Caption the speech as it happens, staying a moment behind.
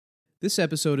This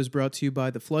episode is brought to you by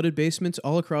the flooded basements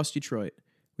all across Detroit.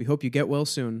 We hope you get well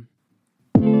soon.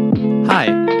 Hi,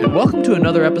 and welcome to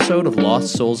another episode of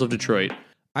Lost Souls of Detroit.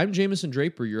 I'm Jameson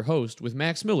Draper, your host, with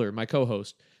Max Miller, my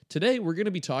co-host. Today, we're going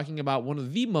to be talking about one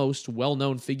of the most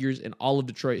well-known figures in all of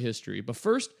Detroit history. But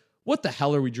first, what the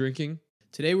hell are we drinking?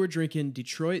 Today we're drinking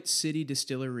Detroit City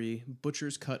Distillery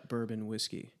Butcher's Cut Bourbon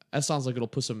Whiskey. That sounds like it'll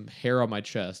put some hair on my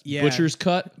chest. Yeah. Butcher's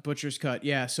Cut? Butcher's Cut,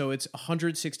 yeah. So it's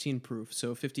 116 proof,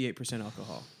 so 58%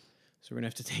 alcohol. So we're going to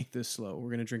have to take this slow. We're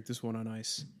going to drink this one on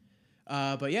ice.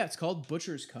 But yeah, it's called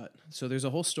Butcher's Cut. So there's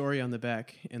a whole story on the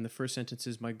back, and the first sentence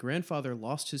is, my grandfather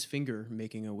lost his finger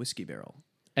making a whiskey barrel.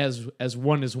 As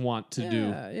one is wont to do.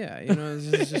 Yeah, you know,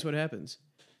 this is just what happens.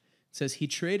 It says, he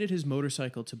traded his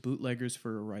motorcycle to bootleggers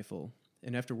for a rifle.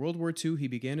 And after World War II, he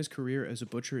began his career as a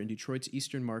butcher in Detroit's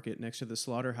Eastern Market next to the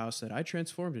slaughterhouse that I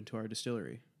transformed into our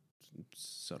distillery.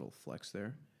 Subtle flex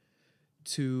there.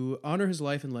 To honor his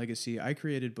life and legacy, I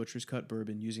created Butcher's Cut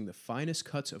Bourbon using the finest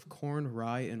cuts of corn,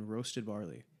 rye, and roasted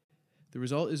barley. The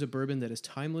result is a bourbon that is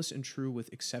timeless and true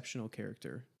with exceptional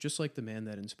character, just like the man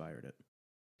that inspired it.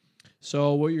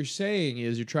 So what you're saying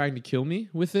is you're trying to kill me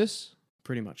with this?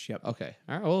 Pretty much, yep. Okay.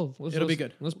 All right, well, It'll be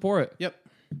good. Let's pour it. Yep.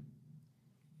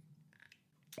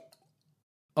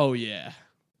 Oh, yeah.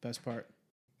 Best part.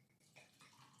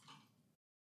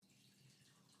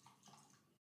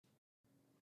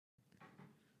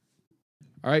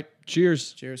 All right,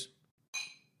 cheers. Cheers.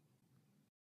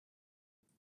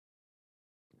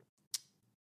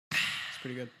 It's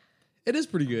pretty good. It is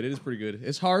pretty good.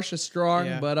 It's harsh, it's strong,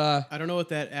 Yeah. but I don't know what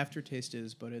that aftertaste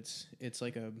is, but it's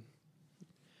like a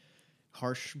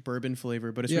harsh bourbon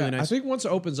flavor, but it's really nice. I think once it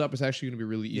opens up, it's actually going to be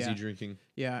really easy Yeah. drinking.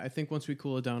 Yeah, I think once we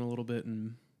cool it down a little bit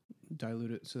and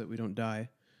dilute it so that we don't die.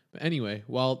 But anyway,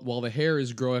 while the hair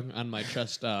is growing on my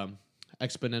chest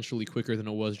exponentially quicker than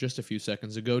it was just a few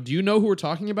seconds ago, do you know who we're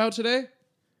talking about today?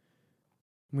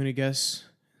 I'm gonna guess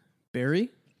Barry.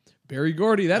 Barry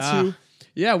Gordy. That's who.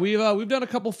 Yeah, we've done a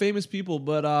couple famous people,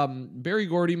 but Barry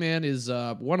Gordy, man, is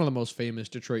one of the most famous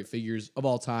Detroit figures of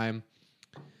all time.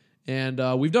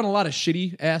 And we've done a lot of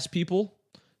shitty-ass people.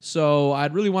 So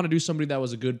I'd really want to do somebody that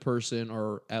was a good person,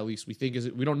 or at least we think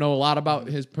we don't know a lot about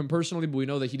him personally, but we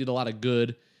know that he did a lot of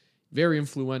good, very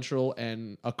influential,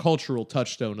 and a cultural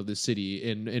touchstone of the city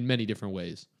in many different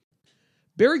ways.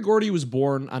 Barry Gordy was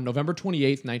born on November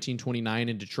 28th, 1929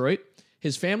 in Detroit.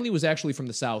 His family was actually from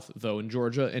the South, though, in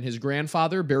Georgia, and his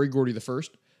grandfather, Barry Gordy I.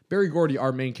 Barry Gordy,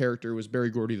 our main character, was Barry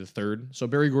Gordy III. So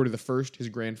Barry Gordy I, his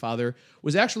grandfather,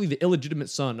 was actually the illegitimate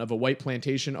son of a white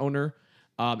plantation owner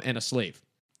and a slave.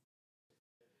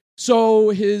 So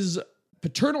his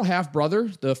paternal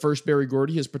half-brother, the first Barry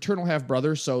Gordy, his paternal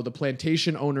half-brother, so the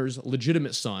plantation owner's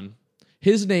legitimate son,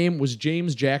 his name was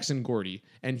James Jackson Gordy,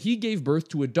 and he gave birth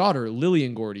to a daughter,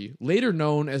 Lillian Gordy, later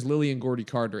known as Lillian Gordy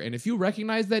Carter. And if you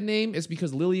recognize that name, it's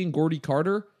because Lillian Gordy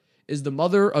Carter is the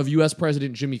mother of U.S.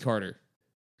 President Jimmy Carter.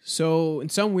 So in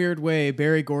some weird way,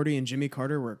 Barry Gordy and Jimmy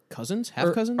Carter were cousins,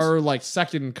 half cousins, or like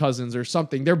second cousins or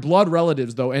something. They're blood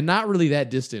relatives though, and not really that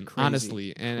distant,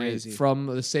 honestly. And it's from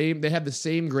the same. They have the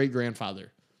same great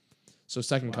grandfather, so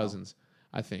second cousins,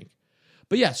 I think.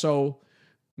 But yeah, so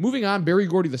moving on, Barry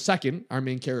Gordy II, our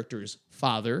main character's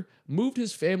father, moved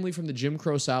his family from the Jim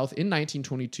Crow South in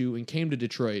 1922 and came to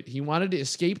Detroit. He wanted to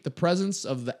escape the presence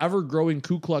of the ever-growing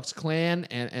Ku Klux Klan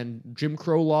and Jim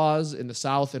Crow laws in the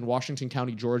South in Washington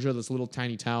County, Georgia, this little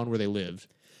tiny town where they lived.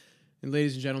 And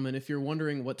ladies and gentlemen, if you're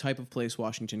wondering what type of place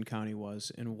Washington County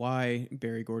was and why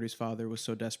Barry Gordy's father was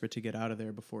so desperate to get out of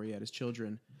there before he had his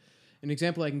children, an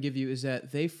example I can give you is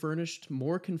that they furnished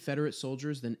more Confederate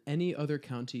soldiers than any other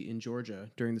county in Georgia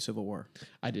during the Civil War.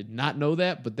 I did not know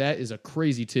that, but that is a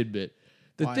crazy tidbit.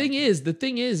 The Wild. thing is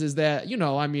that, you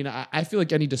know, I mean, I feel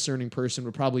like any discerning person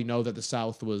would probably know that the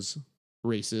South was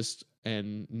racist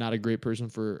and not a great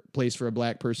place for a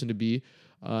black person to be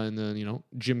in the, you know,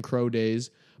 Jim Crow days.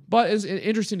 But it's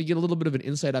interesting to get a little bit of an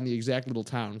insight on the exact little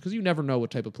town because you never know what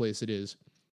type of place it is.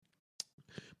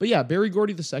 But yeah, Barry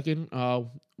Gordy II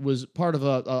was part of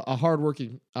a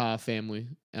hardworking family,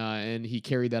 and he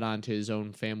carried that on to his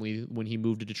own family when he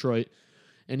moved to Detroit.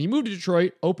 And he moved to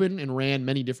Detroit, opened and ran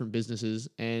many different businesses,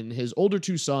 and his older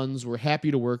two sons were happy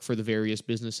to work for the various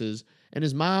businesses. And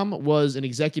his mom was an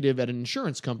executive at an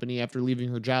insurance company after leaving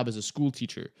her job as a school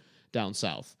teacher down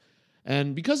south.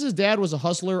 And because his dad was a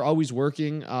hustler, always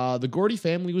working, the Gordy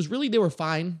family they were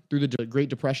fine through the Great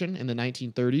Depression in the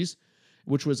 1930s.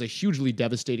 Which was a hugely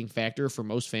devastating factor for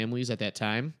most families at that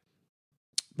time.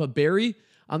 But Barry,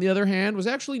 on the other hand, was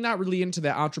actually not really into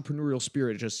that entrepreneurial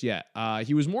spirit just yet.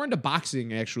 He was more into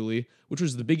boxing, actually, which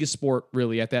was the biggest sport,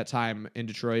 really, at that time in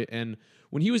Detroit. And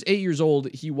When he was 8 years old,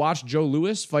 he watched Joe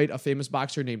Louis fight a famous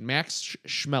boxer named Max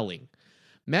Schmeling.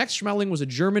 Max Schmeling was a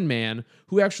German man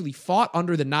who actually fought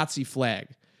under the Nazi flag.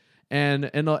 And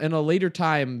in a later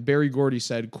time, Berry Gordy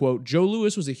said, quote, Joe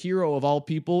Louis was a hero of all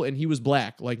people, and he was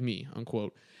black, like me,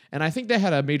 unquote. And I think that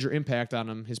had a major impact on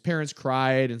him. His parents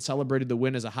cried and celebrated the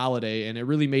win as a holiday, and it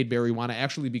really made Berry want to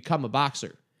actually become a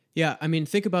boxer. Yeah, I mean,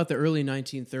 think about the early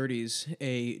 1930s.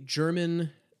 A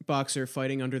German boxer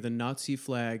fighting under the Nazi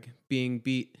flag being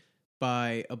beat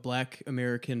by a black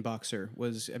American boxer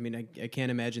was, I mean, I can't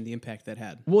imagine the impact that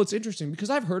had. Well, it's interesting because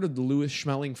I've heard of the Louis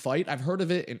Schmeling fight. I've heard of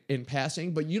it in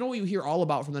passing, but you know what you hear all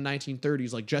about from the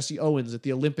 1930s, like Jesse Owens at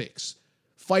the Olympics,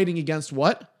 fighting against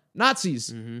what?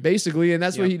 Nazis, basically. And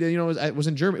that's what he did, it was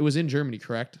in Germany. It was in Germany,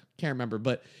 correct? Can't remember.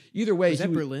 But either way. Was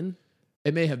that Berlin?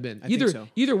 It may have been. I think so.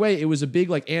 Either way, it was a big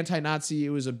anti-Nazi. It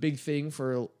was a big thing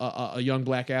for a young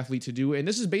black athlete to do. And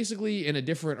this is basically in a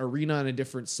different arena, in a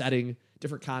different setting,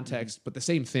 different context, but the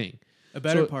same thing. A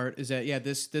better part is that,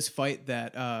 this fight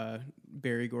that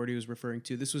Berry Gordy was referring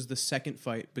to, this was the second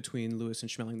fight between Louis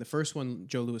and Schmeling. The first one,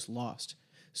 Joe Louis lost.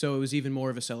 So it was even more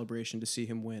of a celebration to see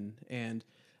him win. And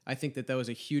I think that was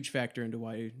a huge factor into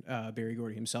why Berry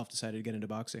Gordy himself decided to get into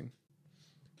boxing.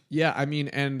 Yeah, I mean,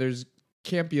 and there's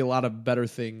can't be a lot of better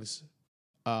things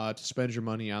to spend your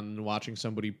money on than watching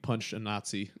somebody punch a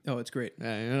Nazi. Oh, it's great.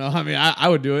 I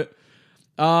would do it.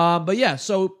 But yeah,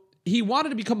 so he wanted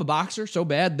to become a boxer so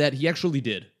bad that he actually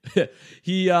did.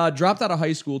 He dropped out of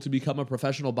high school to become a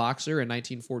professional boxer in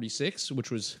 1946,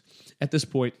 which was, at this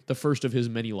point, the first of his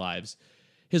many lives.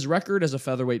 His record as a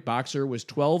featherweight boxer was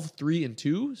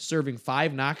 12-3-2, serving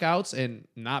 5 knockouts and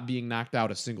not being knocked out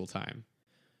a single time.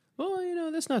 Well,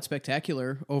 that's not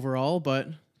spectacular overall, but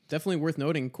definitely worth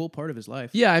noting. Cool part of his life.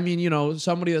 Yeah, I mean,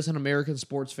 somebody that's an American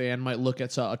sports fan might look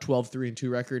at a 12-3-2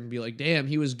 record and be like, damn,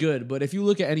 he was good. But if you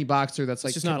look at any boxer that's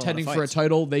like contending for a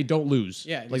title, they don't lose.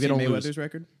 Yeah, like they don't Mayweather's lose.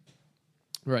 Record?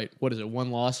 Right. What is it?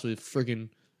 1 loss with freaking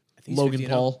I think Logan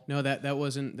Paul. No, that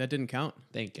didn't count.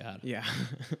 Thank God. Yeah.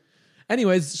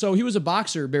 Anyways, so he was a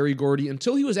boxer, Berry Gordy,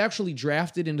 until he was actually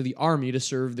drafted into the Army to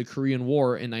serve the Korean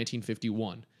War in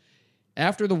 1951.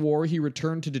 After the war, he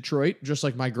returned to Detroit, just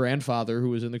like my grandfather, who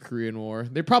was in the Korean War.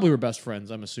 They probably were best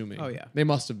friends, I'm assuming. Oh, yeah. They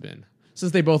must have been.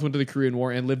 Since they both went to the Korean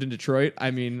War and lived in Detroit,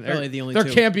 I mean, probably the only there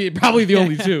two. Can't be probably the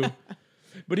only two.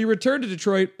 But he returned to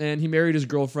Detroit, and he married his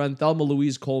girlfriend, Thelma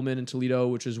Louise Coleman, in Toledo,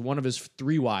 which is one of his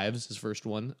 3 wives, his first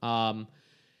one.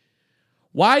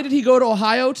 Why did he go to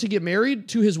Ohio to get married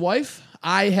to his wife?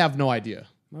 I have no idea.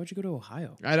 Why would you go to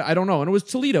Ohio? I don't know. And it was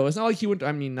Toledo. It's not like he went.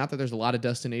 I mean, not that there's a lot of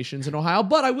destinations in Ohio,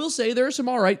 but I will say there are some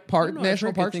all right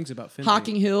national parks. Things about Findlay.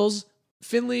 Hocking Hills.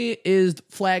 Finley is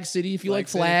Flag City. If you like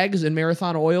flags and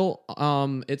Marathon Oil,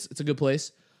 it's a good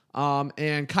place.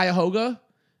 And Cuyahoga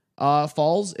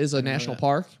Falls is a national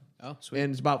park. Oh, sweet.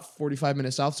 And it's about 45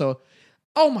 minutes south. So,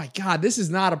 oh my God, this is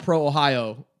not a pro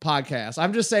Ohio podcast.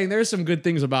 I'm just saying there's some good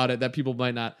things about it that people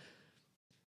might not.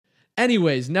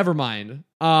 Anyways, never mind.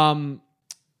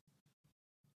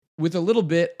 With a little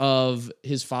bit of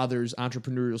his father's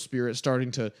entrepreneurial spirit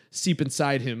starting to seep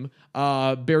inside him,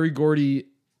 Berry Gordy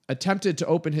attempted to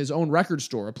open his own record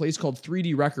store, a place called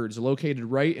 3D Records, located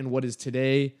right in what is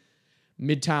today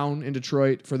Midtown in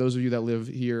Detroit. For those of you that live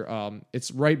here,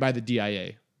 it's right by the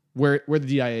DIA. Where the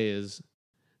DIA is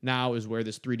now is where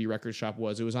this 3D record shop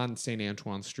was. It was on St.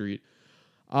 Antoine Street.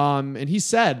 And he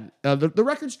said the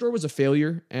record store was a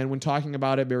failure. And when talking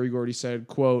about it, Berry Gordy said,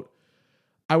 quote,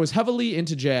 I was heavily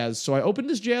into jazz, so I opened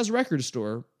this jazz record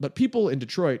store, but people in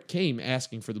Detroit came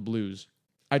asking for the blues.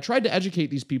 I tried to educate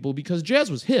these people because jazz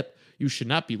was hip. You should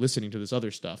not be listening to this other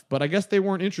stuff, but I guess they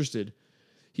weren't interested.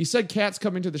 He said cats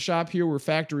coming to the shop here were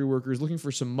factory workers looking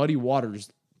for some muddy waters,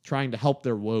 trying to help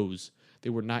their woes. They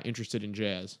were not interested in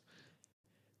jazz.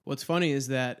 What's funny is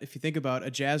that if you think about a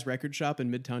jazz record shop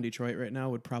in Midtown Detroit right now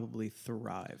would probably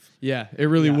thrive. Yeah, it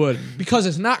really would. Because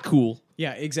it's not cool.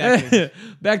 Yeah, exactly.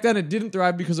 Back then it didn't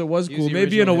thrive because it was cool.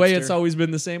 Maybe in a way it's always been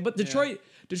the same. But Detroit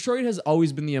has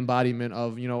always been the embodiment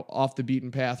of, off the beaten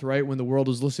path, right? When the world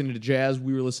was listening to jazz,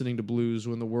 we were listening to blues.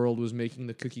 When the world was making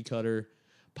the cookie cutter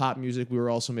pop music, we were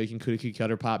also making cookie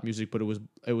cutter pop music, but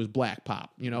it was black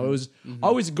pop. It was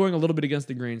always going a little bit against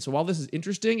the grain. So while this is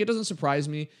interesting, it doesn't surprise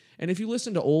me. And if you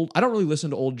listen to I don't really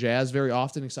listen to old jazz very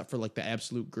often, except for like the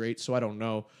absolute greats, so I don't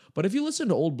know. But if you listen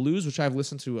to old blues, which I've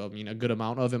listened to a good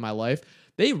amount of in my life,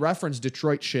 they reference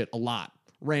Detroit shit a lot.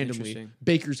 Randomly.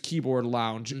 Baker's Keyboard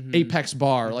Lounge, Apex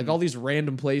Bar, like all these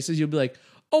random places. You'll be like,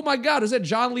 oh my God, is that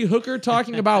John Lee Hooker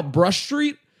talking about Brush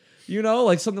Street?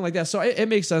 Like something like that. So it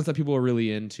makes sense that people are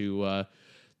really into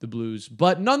the blues.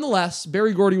 But nonetheless,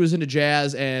 Berry Gordy was into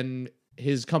jazz and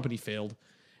his company failed.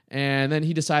 And then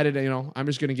he decided, I'm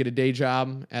just going to get a day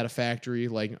job at a factory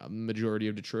like a majority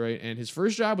of Detroit. And his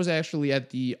first job was actually at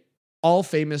the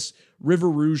all-famous River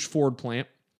Rouge Ford plant,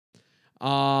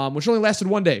 which only lasted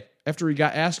one day after he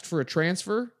got asked for a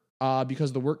transfer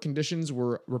because the work conditions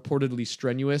were reportedly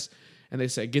strenuous. And they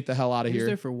said, get the hell out of He here. was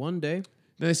there for one day.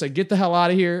 Then they said, get the hell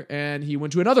out of here. And he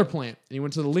went to another plant. And he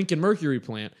went to the Lincoln Mercury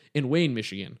plant in Wayne,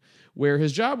 Michigan, where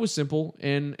his job was simple.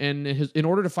 And in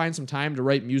order to find some time to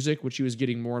write music, which he was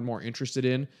getting more and more interested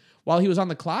in, while he was on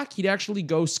the clock, he'd actually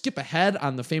go skip ahead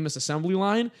on the famous assembly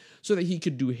line so that he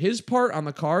could do his part on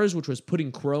the cars, which was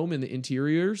putting chrome in the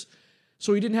interiors.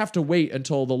 So he didn't have to wait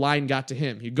until the line got to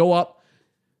him. He'd go up,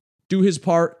 do his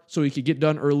part so he could get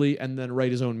done early, and then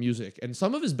write his own music. And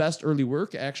some of his best early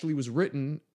work actually was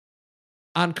written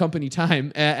on company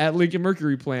time at Lincoln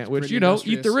Mercury plant, which, eat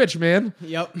the rich, man.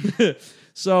 Yep.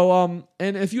 So,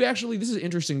 and if you actually, this is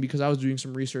interesting because I was doing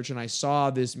some research and I saw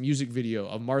this music video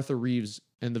of Martha Reeves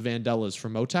and the Vandellas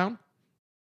from Motown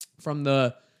from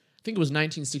I think it was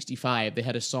 1965. They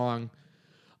had a song,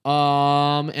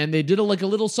 and they did a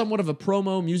little somewhat of a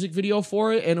promo music video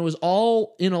for it, and it was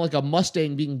all in a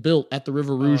Mustang being built at the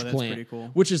River Rouge that's plant, pretty cool.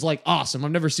 which is awesome.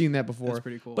 I've never seen that before. That's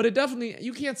pretty cool. But it definitely,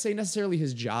 you can't say necessarily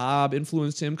his job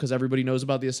influenced him because everybody knows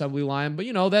about the assembly line, but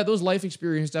that those life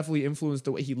experience definitely influenced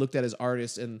the way he looked at his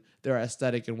artists and their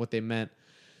aesthetic and what they meant.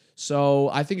 So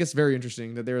I think it's very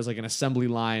interesting that there was an assembly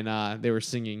line they were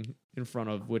singing in front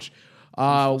of, which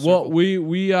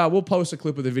we'll post a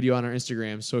clip of the video on our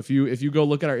Instagram. So if you go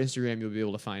look at our Instagram, you'll be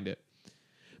able to find it.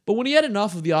 But when he had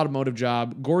enough of the automotive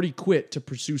job, Gordy quit to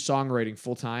pursue songwriting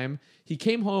full time. He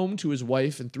came home to his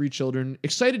wife and 3 children,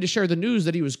 excited to share the news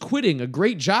that he was quitting a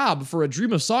great job for a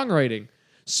dream of songwriting.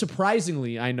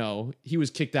 Surprisingly, I know, he was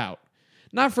kicked out.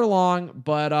 Not for long,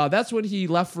 but that's when he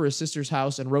left for his sister's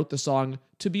house and wrote the song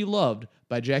To Be Loved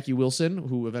by Jackie Wilson,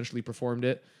 who eventually performed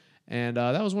it. And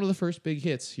that was one of the first big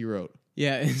hits he wrote.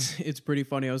 Yeah, it's pretty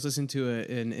funny. I was listening to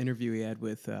an interview he had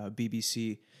with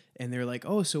BBC, and they're like,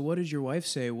 "Oh, so what did your wife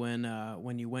say when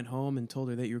you went home and told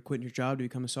her that you were quitting your job to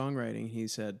become a songwriting?" He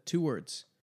said 2 words: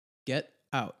 "Get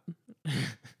out."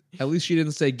 At least she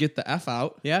didn't say "get the F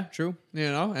out." Yeah, true.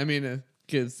 I mean,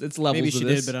 it's levels. Maybe to she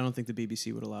this. did, but I don't think the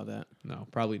BBC would allow that. No,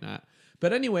 probably not.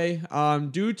 But anyway,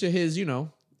 due to his,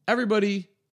 everybody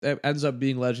that ends up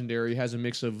being legendary has a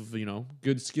mix of,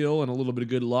 good skill and a little bit of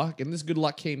good luck. And this good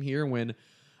luck came here when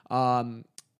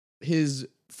his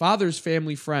father's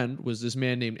family friend was this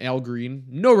man named Al Green.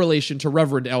 No relation to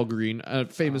Reverend Al Green, a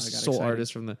famous soul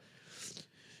artist from the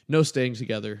No Staying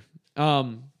Together.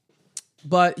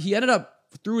 But he ended up,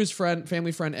 through his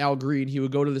family friend Al Green, he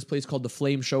would go to this place called the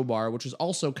Flame Show Bar, which is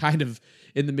also kind of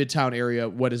in the Midtown area,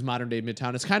 what is modern day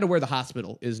Midtown. It's kind of where the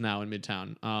hospital is now in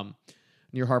Midtown,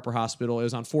 near Harper Hospital. It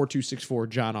was on 4264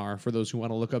 John R. for those who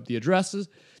want to look up the address.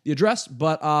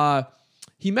 But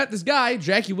he met this guy,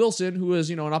 Jackie Wilson, who was,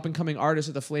 an up and coming artist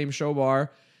at the Flame Show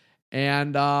Bar.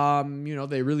 And,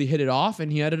 they really hit it off, and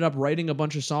he ended up writing a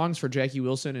bunch of songs for Jackie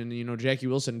Wilson. And, Jackie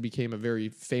Wilson became a very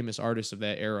famous artist of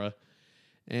that era.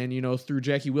 And, through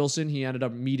Jackie Wilson, he ended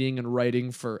up meeting and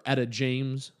writing for Etta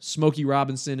James, Smokey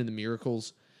Robinson, and the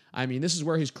Miracles. I mean, this is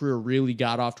where his career really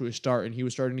got off to a start, and he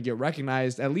was starting to get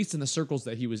recognized, at least in the circles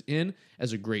that he was in,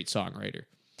 as a great songwriter.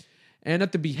 And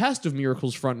at the behest of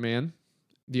Miracles frontman,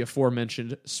 the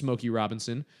aforementioned Smokey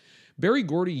Robinson, Berry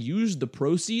Gordy used the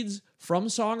proceeds from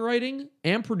songwriting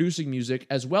and producing music,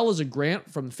 as well as a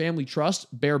grant from Family Trust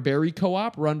Bear Berry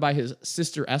Co-op, run by his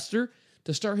sister Esther,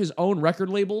 to start his own record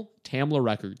label, Tamla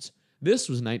Records. This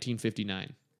was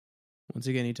 1959. Once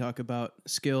again, you talk about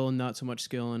skill and not so much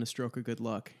skill and a stroke of good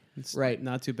luck. It's right.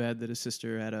 Not too bad that his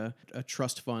sister had a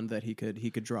trust fund that he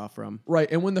could draw from. Right,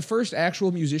 and when the first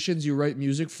actual musicians you write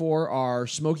music for are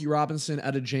Smokey Robinson,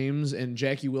 Etta James, and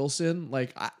Jackie Wilson,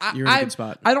 you're in a good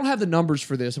spot. I don't have the numbers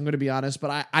for this, I'm going to be honest,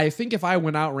 but I think if I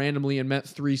went out randomly and met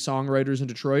 3 songwriters in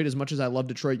Detroit, as much as I love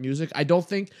Detroit music, I don't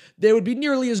think they would be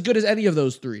nearly as good as any of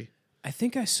those 3. I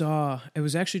think I saw, it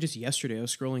was actually just yesterday, I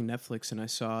was scrolling Netflix and I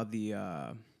saw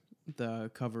the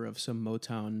cover of some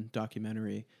Motown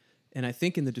documentary. And I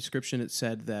think in the description it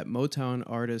said that Motown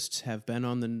artists have been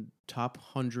on the top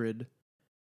 100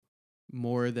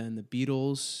 more than the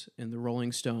Beatles and the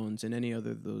Rolling Stones and any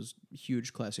other of those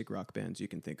huge classic rock bands you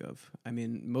can think of. I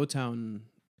mean, Motown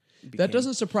that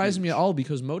doesn't surprise me at all,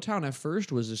 because Motown at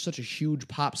first was such a huge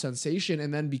pop sensation,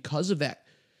 and then because of that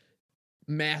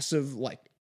massive,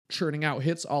 churning out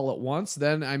hits all at once,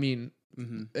 then, I mean,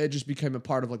 it just became a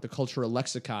part of the cultural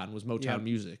lexicon was Motown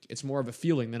music. It's more of a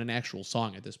feeling than an actual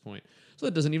song at this point. So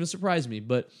that doesn't even surprise me.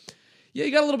 But Yeah,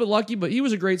 he got a little bit lucky, but he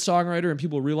was a great songwriter, and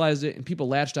people realized it, and people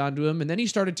latched onto him. And then he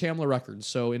started Tamla Records.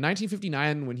 So in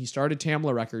 1959, when he started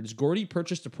Tamla Records, Gordy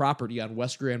purchased a property on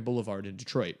West Grand Boulevard in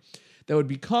Detroit that would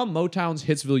become Motown's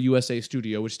Hitsville, USA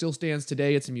studio, which still stands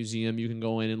today. It's a museum. You can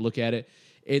go in and look at it.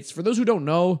 It's, for those who don't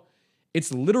know,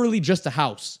 it's literally just a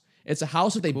house. It's a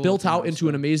house that they built out into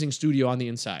an amazing studio on the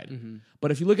inside. Mm-hmm.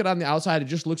 But if you look at it on the outside, it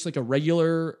just looks like a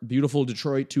regular, beautiful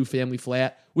Detroit 2-family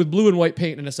flat with blue and white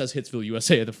paint, and it says Hitsville,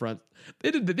 USA at the front. They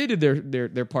did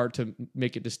their part to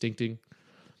make it distinctive.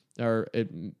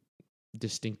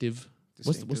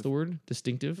 What's the word?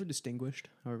 Distinctive? Or distinguished,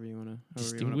 however you want to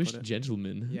Distinguished put it.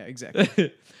 gentleman. Yeah,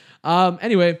 exactly.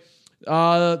 Anyway,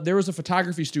 there was a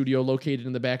photography studio located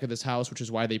in the back of this house, which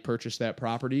is why they purchased that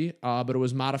property. But it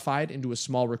was modified into a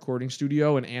small recording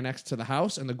studio and annexed to the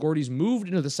house. And the Gordys moved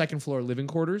into the second floor living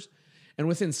quarters. And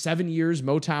within 7 years,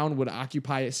 Motown would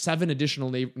occupy 7 additional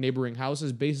neighboring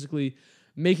houses, basically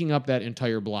making up that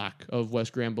entire block of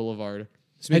West Grand Boulevard.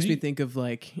 This makes me think of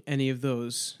like any of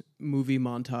those movie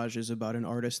montages about an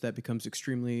artist that becomes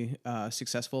extremely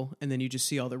successful, and then you just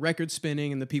see all the records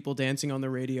spinning and the people dancing on the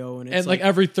radio, and it's like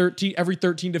every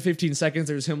 13 to 15 seconds,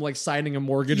 there's him like signing a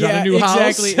mortgage on a new house.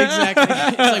 Exactly.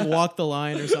 It's like Walk the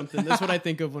Line or something. That's what I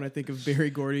think of when I think of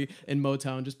Berry Gordy and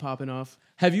Motown just popping off.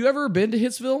 Have you ever been to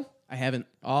Hitsville? I haven't.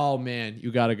 Oh man,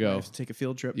 you gotta go. I have to take a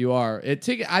field trip. You are.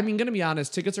 Gonna be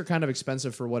honest, tickets are kind of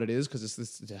expensive for what it is because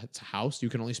it's a house. You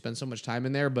can only spend so much time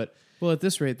in there. But well, at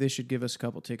this rate, they should give us a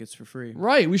couple tickets for free.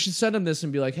 Right. We should send them this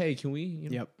and be like, hey, can we?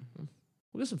 Yep.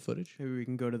 We'll get some footage. Maybe we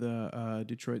can go to the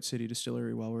Detroit City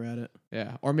Distillery while we're at it.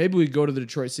 Yeah. Or maybe we go to the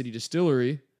Detroit City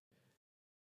Distillery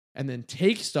and then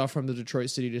take stuff from the Detroit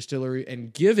City Distillery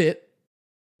and give it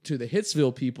to the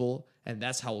Hitsville people, and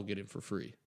that's how we'll get it for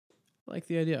free. I like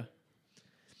the idea.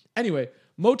 Anyway,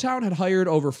 Motown had hired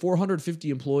over 450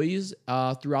 employees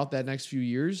throughout that next few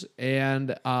years and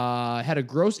had a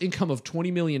gross income of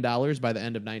 $20 million by the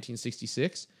end of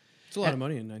 1966. It's a lot of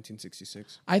money in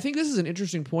 1966. I think this is an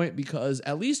interesting point because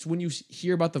at least when you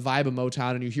hear about the vibe of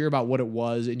Motown and you hear about what it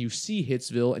was and you see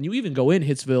Hitsville and you even go in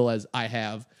Hitsville as I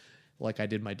have, like I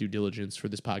did my due diligence for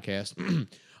this podcast.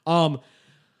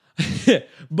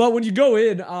 But when you go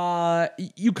in,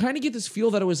 you kind of get this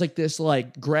feel that it was like this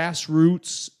like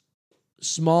grassroots,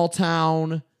 small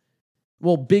town,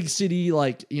 well, big city,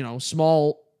 like, you know,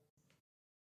 small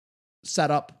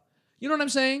setup. You know what I'm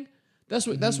saying? That's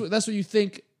what you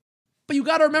think. But you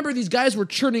got to remember these guys were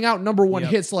churning out number one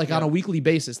hits on a weekly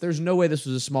basis. There's no way this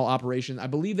was a small operation. I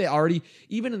believe they already,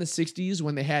 even in the 60s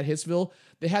when they had Hitsville,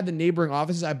 they had the neighboring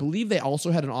offices. I believe they also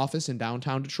had an office in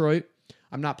downtown Detroit.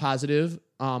 I'm not positive,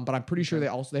 but I'm pretty sure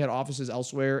they had offices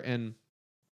elsewhere. And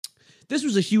this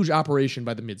was a huge operation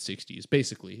by the mid 60s,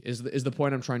 basically, is the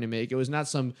point I'm trying to make. It was not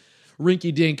some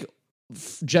rinky-dink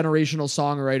generational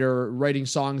songwriter writing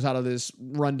songs out of this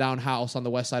rundown house on the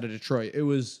west side of Detroit. It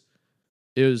was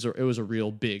a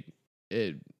real big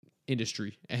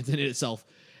industry in itself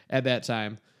at that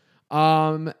time.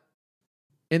 In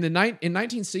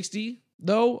 1960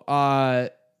 though,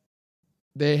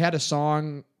 they had a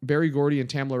song. Berry Gordy and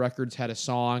Tamla Records had a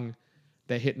song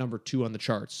that hit number 2 on the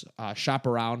charts. "Shop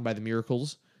Around" by the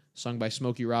Miracles, sung by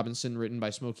Smokey Robinson, written by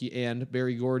Smokey and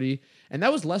Berry Gordy, and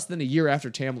that was less than a year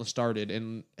after Tamla started.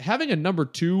 And having a number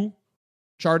 2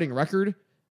 charting record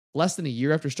less than a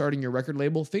year after starting your record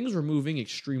label, things were moving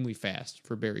extremely fast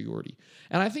for Berry Gordy.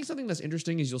 And I think something that's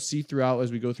interesting is you'll see throughout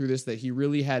as we go through this that he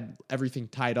really had everything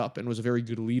tied up and was a very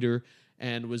good leader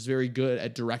and was very good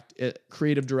at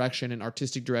creative direction and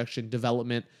artistic direction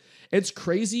development. It's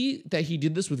crazy that he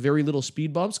did this with very little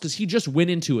speed bumps because he just went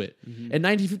into it. Mm-hmm. In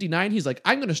 1959, he's like,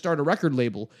 I'm going to start a record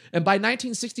label. And by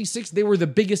 1966, they were the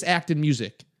biggest act in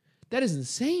music. That is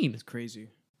insane. It's crazy.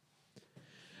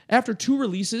 After 2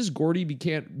 releases, Gordy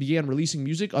began releasing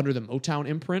music under the Motown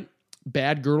imprint.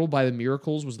 "Bad Girl" by the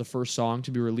Miracles was the first song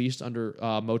to be released under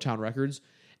Motown Records.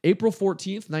 April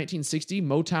 14th, 1960,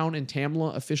 Motown and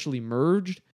Tamla officially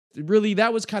merged. Really,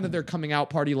 that was kind of their coming out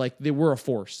party. Like, they were a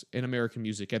force in American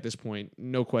music at this point.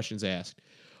 No questions asked.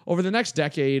 Over the next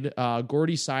decade,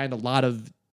 Gordy signed a lot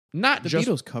of The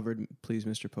Beatles covered "Please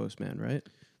Mr. Postman," right?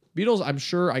 Beatles, I'm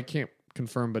sure, I can't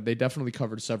confirm, but they definitely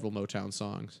covered several Motown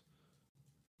songs.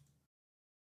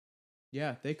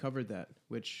 Yeah, they covered that,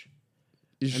 which,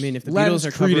 I mean, if the Lends Beatles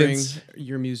are credence. covering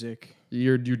your music,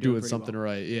 You're doing something well.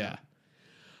 Right, yeah.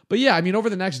 But yeah, I mean, over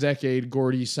the next decade,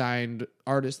 Gordy signed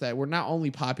artists that were not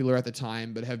only popular at the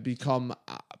time, but have become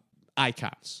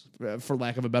icons, for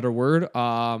lack of a better word.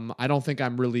 I don't think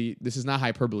this is not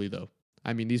hyperbole, though.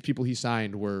 I mean, these people he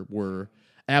signed were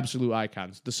absolute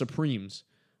icons. The Supremes,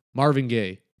 Marvin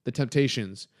Gaye, The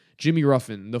Temptations, Jimmy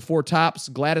Ruffin, The Four Tops,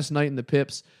 Gladys Knight and the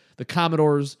Pips, the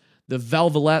Commodores, the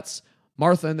Velvelettes,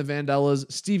 Martha and the Vandellas,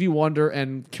 Stevie Wonder,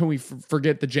 and can we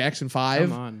forget the Jackson 5?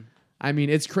 Come on. I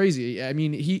mean, it's crazy. I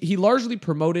mean, he largely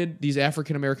promoted these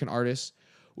African-American artists,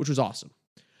 which was awesome.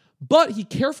 But he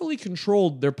carefully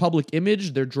controlled their public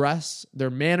image, their dress, their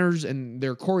manners, and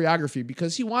their choreography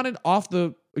because he wanted across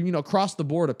the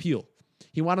board appeal.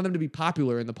 He wanted them to be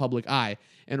popular in the public eye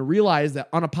and realized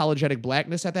that unapologetic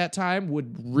blackness at that time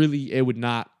would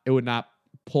not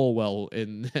pull well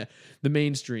in the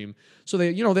mainstream. So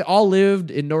they all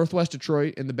lived in Northwest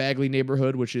Detroit in the Bagley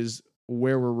neighborhood, which is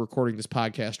where we're recording this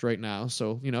podcast right now.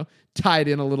 So, tied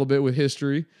in a little bit with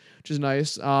history, which is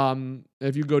nice.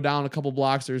 If you go down a couple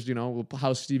blocks, there's,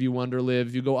 how Stevie Wonder lived.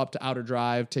 If you go up to Outer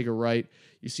Drive, take a right,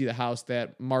 you see the house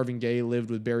that Marvin Gaye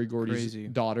lived with Berry Gordy's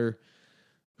daughter,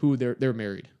 who they're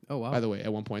married. Oh, wow. By the way,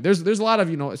 at one point. There's a lot of,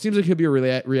 it seems like it could be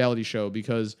a reality show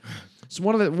because it's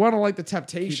one of the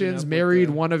Temptations married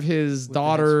one of his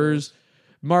daughters.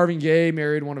 Marvin Gaye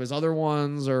married one of his other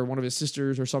ones or one of his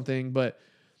sisters or something. But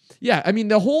yeah, I mean,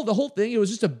 the whole thing, it was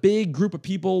just a big group of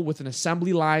people with an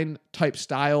assembly line type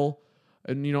style.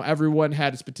 And, everyone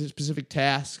had specific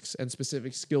tasks and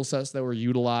specific skill sets that were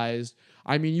utilized.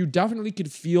 I mean, you definitely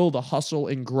could feel the hustle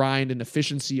and grind and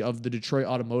efficiency of the Detroit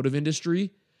automotive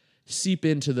industry seep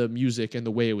into the music and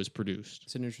the way it was produced.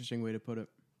 It's an interesting way to put it.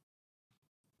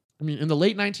 I mean, in the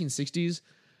late 1960s,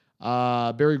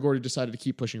 Berry Gordy decided to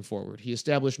keep pushing forward. He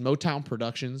established Motown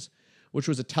Productions, which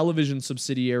was a television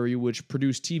subsidiary which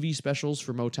produced TV specials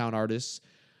for Motown artists,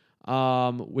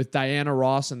 with Diana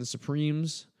Ross and the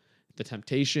Supremes, the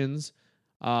Temptations,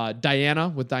 Diana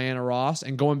with Diana Ross,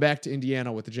 and going back to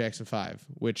Indiana with the Jackson 5,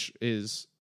 which is,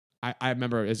 I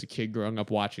remember as a kid growing up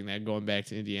watching that, going back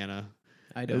to Indiana.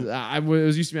 I don't. It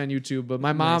was used to be on YouTube, but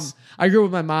my mom, I grew up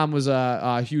with my mom was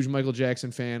a huge Michael Jackson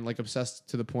fan, like obsessed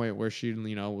to the point where she,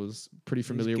 was pretty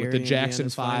familiar with the Jackson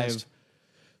 5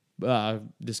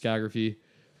 discography.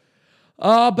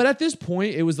 But at this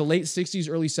point, it was the late 60s,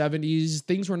 early 70s.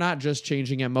 Things were not just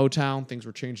changing at Motown. Things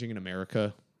were changing in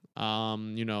America. A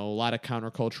lot of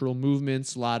countercultural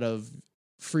movements, a lot of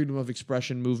freedom of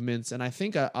expression movements. And I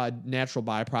think a natural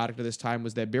byproduct of this time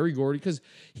was that Berry Gordy, because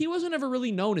he wasn't ever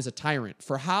really known as a tyrant.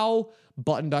 For how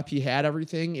buttoned up he had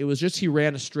everything, it was just he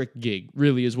ran a strict gig,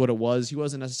 really is what it was. He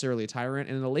wasn't necessarily a tyrant.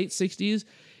 And in the late 60s,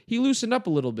 he loosened up a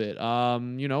little bit.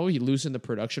 He loosened the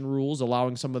production rules,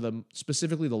 allowing some of the,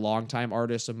 specifically the longtime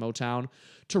artists of Motown,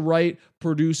 to write,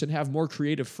 produce, and have more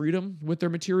creative freedom with their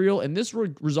material. And this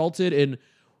resulted in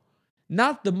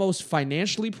not the most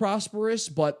financially prosperous,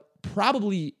 but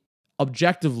probably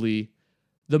objectively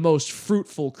the most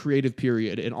fruitful creative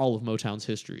period in all of Motown's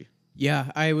history.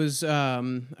 Yeah, I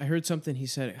heard something he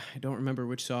said, I don't remember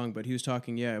which song, but he was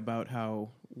talking, about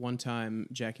how one time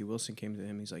Jackie Wilson came to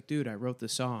him. He's like, dude, I wrote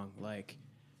this song. Like,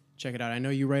 check it out. I know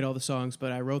you write all the songs,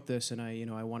 but I wrote this and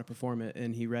I want to perform it.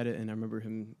 And he read it. And I remember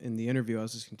him in the interview I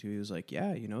was listening to, he was like,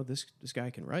 yeah, this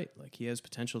guy can write. Like, he has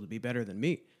potential to be better than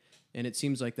me. And it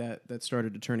seems like that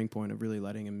started a turning point of really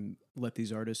letting him let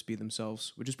these artists be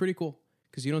themselves, which is pretty cool.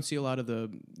 Because you don't see a lot of the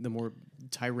more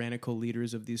tyrannical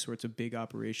leaders of these sorts of big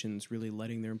operations really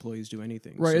letting their employees do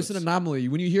anything. Right, so it's an anomaly.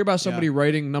 When you hear about somebody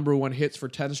writing number one hits for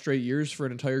 10 straight years for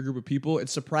an entire group of people,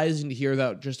 it's surprising to hear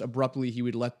that just abruptly he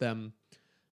would let them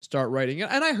start writing.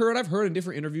 And I've heard in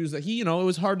different interviews that he, it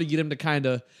was hard to get him to kind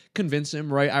of convince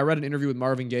him, right? I read an interview with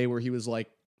Marvin Gaye where he was like,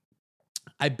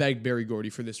 I begged Berry Gordy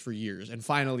for this for years. And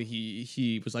finally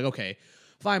he was like, okay,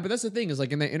 fine. But that's the thing is,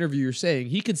 like, in that interview you're saying,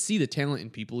 he could see the talent in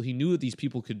people. He knew what these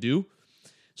people could do.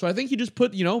 So I think he just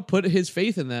put his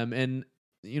faith in them. And,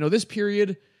 this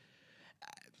period,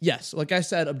 yes, like I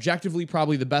said, objectively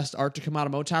probably the best art to come out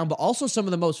of Motown, but also some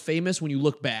of the most famous when you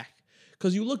look back.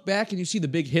 Because you look back and you see the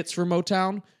big hits for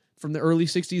Motown from the early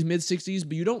 60s, mid 60s,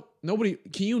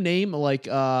 but can you name like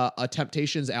a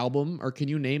Temptations album or can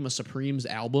you name a Supremes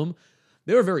album?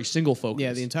 They were very single focused.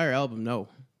 Yeah, the entire album, no.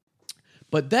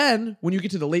 But then when you get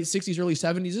to the late 60s, early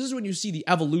 70s, this is when you see the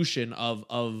evolution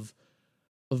of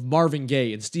Marvin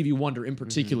Gaye and Stevie Wonder in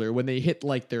particular, when they hit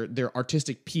like their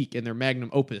artistic peak and their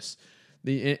magnum opus.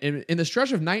 In the stretch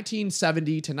of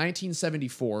 1970 to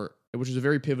 1974, which was a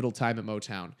very pivotal time at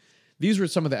Motown, these were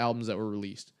some of the albums that were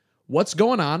released. What's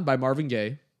Going On by Marvin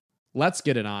Gaye, Let's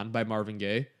Get It On by Marvin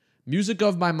Gaye, Music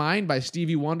of My Mind by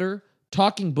Stevie Wonder,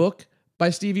 Talking Book by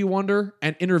Stevie Wonder,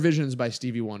 and Intervisions by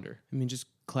Stevie Wonder. I mean, just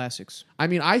classics. I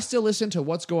mean, I still listen to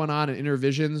What's Going On and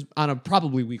Intervisions on a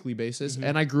probably weekly basis,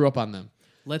 and I grew up on them.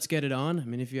 Let's Get It On. I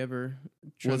mean, if you ever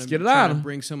try Let's to, get it try on. to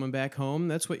bring someone back home,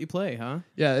 that's what you play, huh?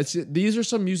 Yeah, these are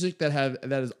some music that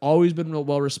has always been real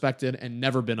well respected and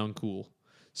never been uncool.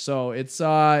 So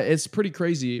it's pretty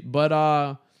crazy.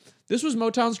 But this was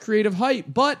Motown's creative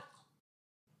height. But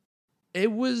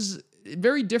it was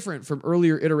very different from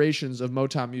earlier iterations of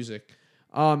Motown music.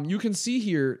 You can see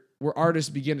here where artists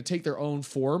begin to take their own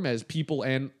form as people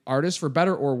and artists, for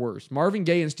better or worse. Marvin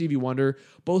Gaye and Stevie Wonder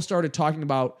both started talking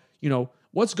about,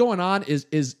 what's going on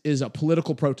is a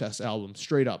political protest album,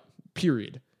 straight up,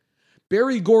 period.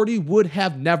 Berry Gordy would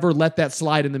have never let that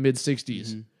slide in the mid-'60s.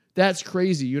 Mm-hmm. That's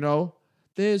crazy,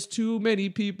 There's too many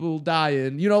people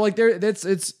dying. It's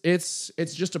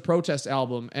just a protest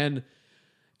album. And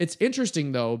it's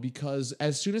interesting, though, because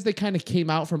as soon as they kind of came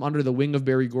out from under the wing of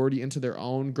Berry Gordy into their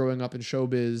own, growing up in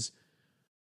showbiz,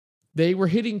 they were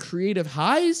hitting creative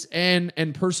highs and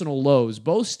personal lows.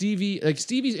 Both Stevie's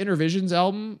Innervisions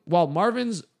album, while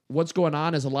Marvin's What's Going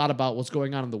On is a lot about what's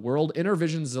going on in the world,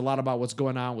 Innervisions is a lot about what's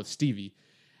going on with Stevie.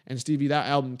 And Stevie, that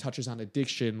album touches on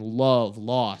addiction, love,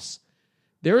 loss.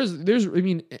 In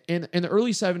the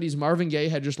early 70s, Marvin Gaye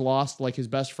had just lost like his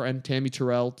best friend, Tammy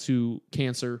Terrell, to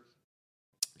cancer.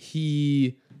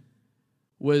 He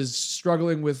was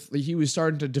he was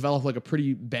starting to develop like a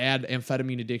pretty bad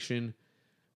amphetamine addiction.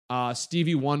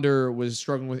 Stevie Wonder was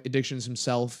struggling with addictions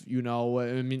himself,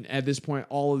 at this point,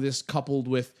 all of this coupled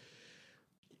with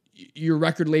your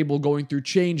record label going through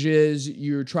changes,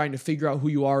 you're trying to figure out who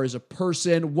you are as a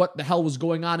person, what the hell was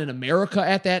going on in America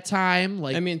at that time.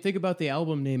 Think about the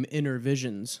album name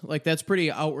Innervisions. That's pretty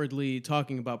outwardly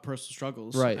talking about personal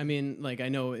struggles. Right. I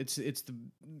know it's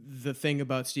the thing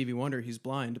about Stevie Wonder, he's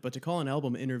blind, but to call an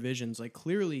album Innervisions,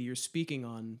 clearly you're speaking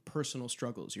on personal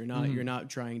struggles. You're not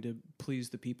trying to please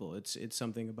the people. It's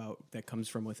something about that comes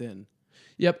from within.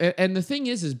 Yep, and the thing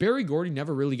is Berry Gordy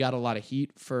never really got a lot of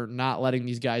heat for not letting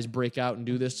these guys break out and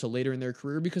do this till later in their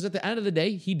career, because at the end of the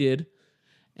day, he did,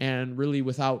 and really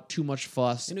without too much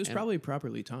fuss. And it was probably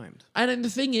properly timed. And the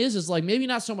thing is maybe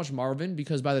not so much Marvin,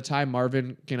 because by the time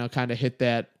Marvin, kind of hit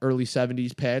that early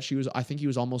 70s patch, I think he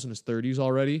was almost in his 30s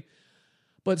already.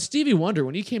 But Stevie Wonder,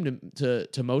 when he came to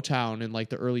Motown in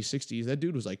the early 60s, that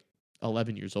dude was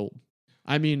 11 years old.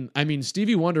 I mean,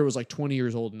 Stevie Wonder was 20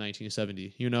 years old in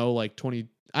 1970, 20,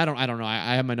 I don't know.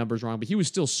 I have my numbers wrong, but he was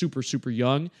still super, super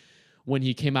young when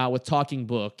he came out with Talking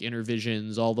Book,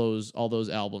 Innervisions, all those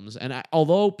albums. And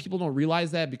although people don't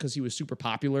realize that because he was super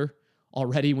popular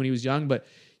already when he was young, but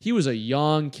he was a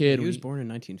young kid. He was born in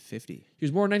 1950. He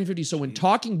was born in 1950. So when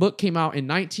Talking Book came out in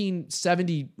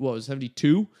 1970,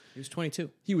 72? He was 22.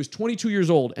 He was 22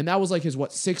 years old, and that was his,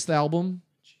 sixth album?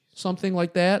 Something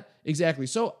like that. Exactly.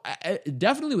 So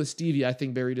definitely with Stevie, I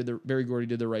think Berry Gordy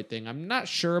did the right thing. I'm not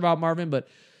sure about Marvin, but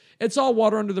it's all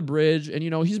water under the bridge. And,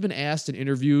 he's been asked in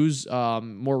interviews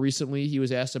more recently. He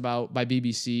was asked by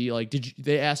BBC,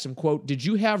 they asked him, quote, "Did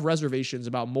you have reservations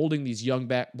about molding these young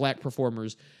black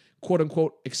performers, quote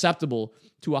unquote, acceptable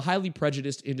to a highly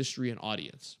prejudiced industry and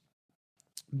audience?"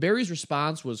 Berry's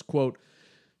response was, quote,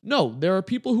 "No, there are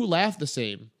people who laugh the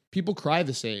same. People cry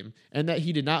the same," and that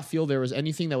he did not feel there was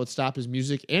anything that would stop his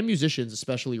music and musicians,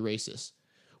 especially racist.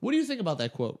 What do you think about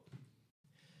that quote?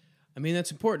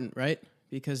 That's important, right?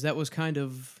 Because that was kind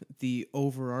of the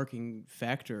overarching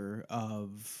factor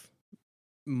of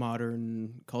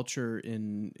modern culture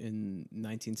in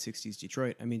 1960s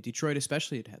Detroit. Detroit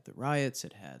especially, it had the riots,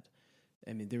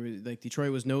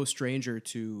 Detroit was no stranger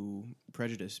to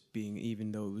prejudice,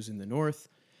 even though it was in the North.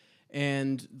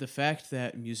 And the fact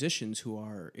that musicians who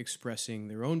are expressing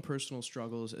their own personal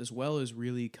struggles, as well as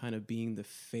really kind of being the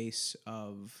face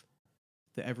of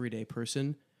the everyday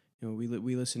person, we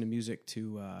listen to music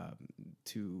to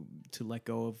let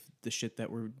go of the shit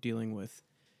that we're dealing with,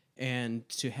 and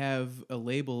to have a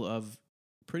label of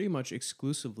pretty much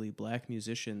exclusively black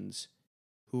musicians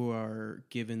who are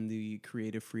given the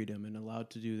creative freedom and allowed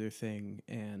to do their thing.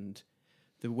 And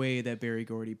the way that Berry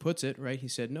Gordy puts it, right? He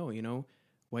said, no,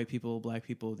 white people, black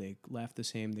people, they laugh the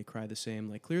same, they cry the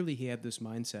same. Clearly he had this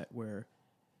mindset where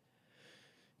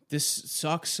this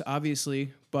sucks,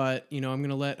 obviously, but I'm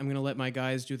gonna let my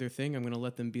guys do their thing. I'm gonna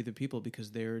let them be the people,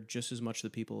 because they're just as much the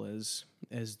people as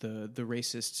the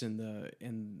racists and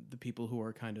the people who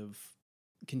are kind of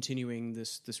continuing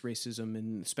this racism,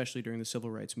 and especially during the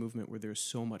civil rights movement where there's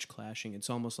so much clashing. It's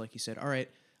almost like he said, all right,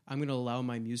 I'm going to allow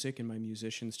my music and my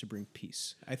musicians to bring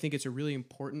peace. I think it's a really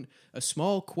important, a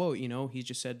small quote, he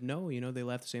just said, no, they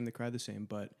laugh the same, they cry the same,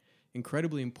 but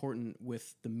incredibly important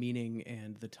with the meaning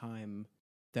and the time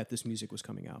that this music was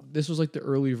coming out. This was the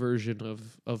early version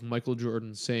of Michael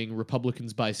Jordan saying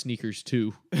Republicans buy sneakers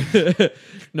too.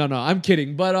 No, I'm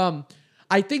kidding. But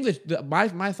I think that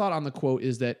my thought on the quote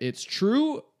is that it's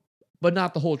true, but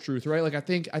not the whole truth, right?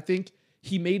 I think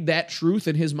he made that truth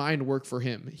in his mind work for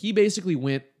him. He basically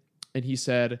went and he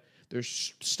said,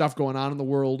 there's stuff going on in the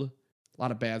world, a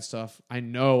lot of bad stuff. I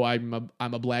know I'm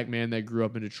a black man that grew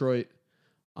up in Detroit.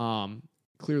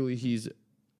 clearly he's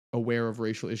aware of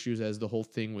racial issues, as the whole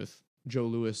thing with Joe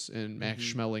Louis and Max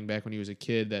Schmeling back when he was a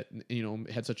kid that,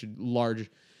 had such a large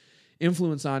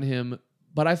influence on him.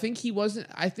 But I think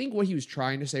I think what he was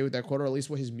trying to say with that quote, or at least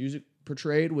what his music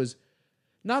portrayed, was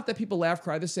not that people laugh,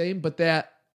 cry the same, but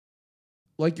that,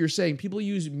 like you're saying, people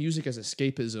use music as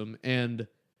escapism, and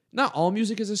not all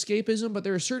music is escapism, but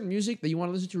there is certain music that you want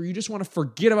to listen to where you just want to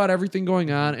forget about everything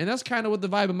going on. And that's kind of what the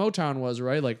vibe of Motown was,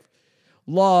 right? Like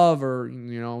Love, or,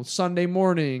 Sunday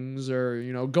mornings,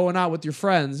 or, going out with your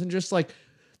friends, and just like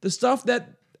the stuff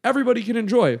that everybody can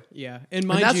enjoy. Yeah. And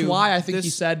that's why I think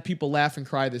he said people laugh and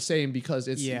cry the same, because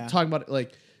it's talking about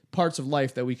like parts of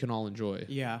life that we can all enjoy.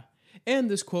 Yeah.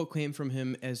 And this quote came from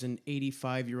him as an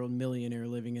 85-year-old millionaire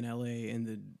living in LA in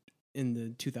the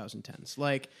 2010s.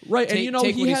 Like, right, take, and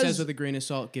take what he says with a grain of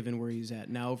salt, given where he's at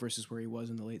now versus where he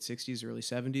was in the late 60s, early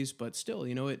 70s. But still,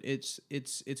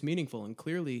 it's meaningful, and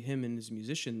clearly him and his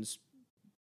musicians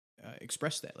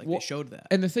expressed that. Like, they showed that.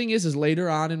 And the thing is later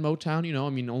on in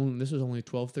Motown, this was only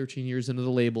 12, 13 years into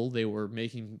the label. They were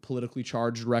making politically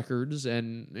charged records,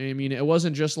 and it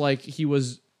wasn't just like he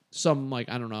was some, like,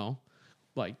 I don't know,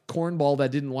 like cornball that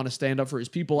didn't want to stand up for his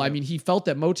people. Yep. He felt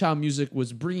that Motown music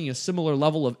was bringing a similar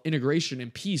level of integration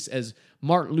and peace as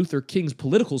Martin Luther King's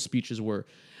political speeches were.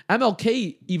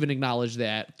 MLK even acknowledged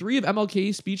that. 3 of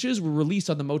MLK's speeches were released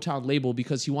on the Motown label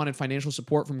because he wanted financial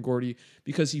support from Gordy,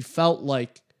 because he felt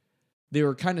like they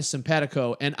were kind of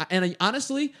simpatico. And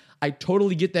honestly, I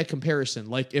totally get that comparison.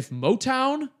 Like, if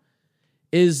Motown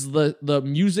is the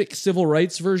music civil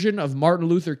rights version of Martin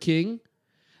Luther King,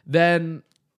 then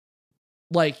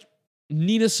like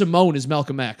Nina Simone is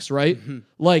Malcolm X, right? Mm-hmm.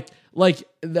 Like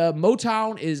the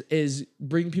Motown is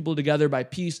bringing people together by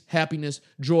peace, happiness,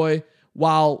 joy,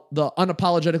 while the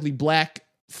unapologetically black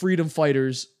freedom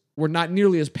fighters were not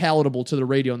nearly as palatable to the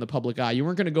radio and the public eye. You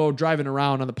weren't going to go driving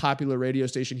around on the popular radio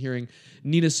station hearing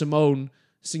Nina Simone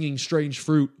singing Strange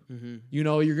Fruit. Mm-hmm.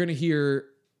 You're going to hear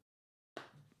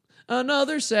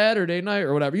Another Saturday Night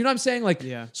or whatever. You know what I'm saying? Like,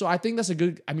 yeah. So I think that's a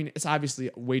good, it's obviously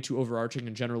way too overarching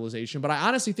and generalization, but I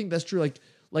honestly think that's true.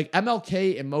 Like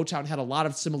MLK and Motown had a lot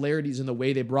of similarities in the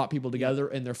way they brought people together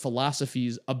and their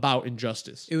philosophies about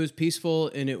injustice. It was peaceful,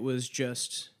 and it was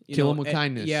just kill them with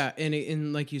kindness. Yeah,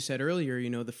 and like you said earlier,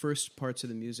 the first parts of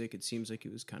the music, it seems like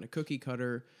it was kind of cookie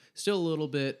cutter, still a little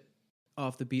bit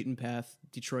off the beaten path,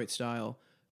 Detroit style,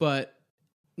 but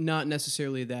not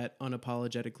necessarily that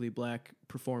unapologetically black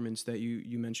performance that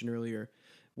you mentioned earlier.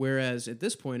 Whereas at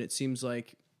this point, it seems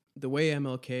like the way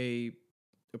MLK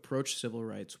approached civil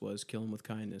rights was kill them with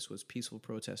kindness, was peaceful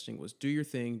protesting, was do your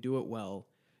thing, do it well,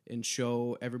 and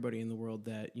show everybody in the world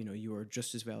that, you are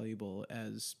just as valuable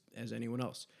as anyone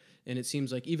else. And it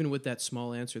seems like even with that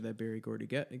small answer that Berry Gordy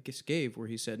gave, where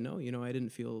he said, no, I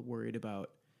didn't feel worried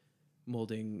about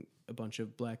molding a bunch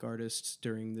of black artists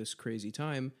during this crazy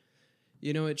time.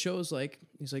 It shows like,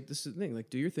 he's like, this is the thing, like,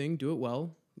 do your thing, do it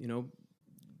well,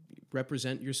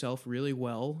 represent yourself really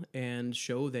well, and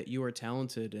show that you are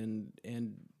talented,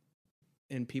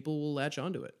 and people will latch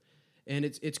onto it. And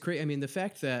it's crazy. The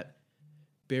fact that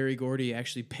Berry Gordy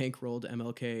actually bankrolled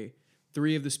MLK,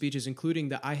 3 of the speeches, including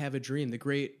the I Have a Dream, the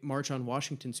great March on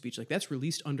Washington speech, like, that's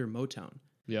released under Motown.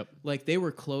 Yep. Like, they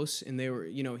were close, and they were,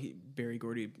 Berry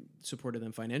Gordy supported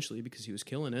them financially because he was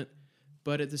killing it.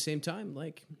 But at the same time,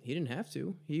 like, he didn't have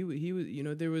to. He was,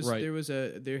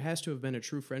 there has to have been a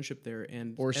true friendship there,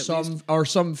 and or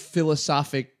some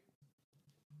philosophic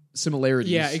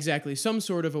similarities. Yeah, exactly. Some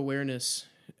sort of awareness,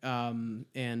 and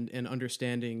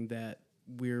understanding that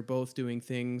we're both doing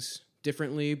things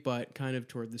differently, but kind of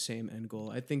toward the same end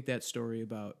goal. I think that story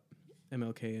about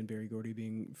MLK and Berry Gordy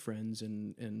being friends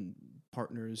and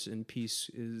partners in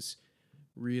peace is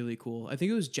really cool. I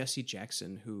think it was Jesse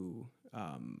Jackson who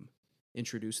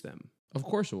introduced them. Of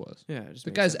course it was. Yeah,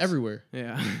 the guy's sense. Everywhere.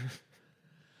 Yeah.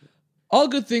 All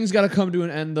good things got to come to an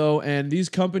end, though, and these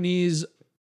companies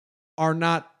are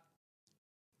not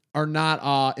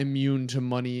immune to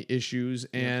money issues.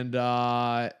 And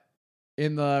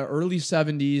in the early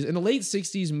 70s, in the late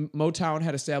 60s, Motown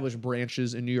had established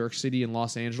branches in New York City and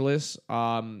Los Angeles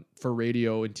for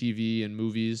radio and TV and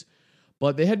movies.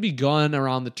 But they had begun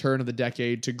around the turn of the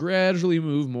decade to gradually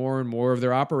move more and more of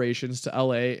their operations to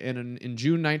LA. And in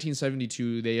June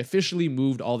 1972, they officially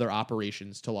moved all their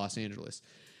operations to Los Angeles.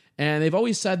 And they've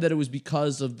always said that it was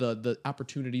because of the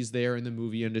opportunities there in the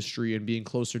movie industry and being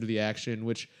closer to the action,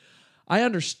 which I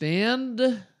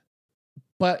understand,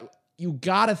 but you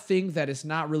gotta think that it's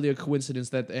not really a coincidence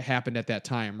that it happened at that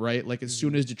time, right? Like, as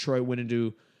soon as Detroit went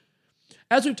into,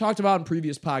 as we've talked about in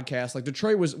previous podcasts, like,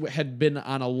 Detroit had been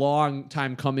on a long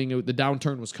time coming. The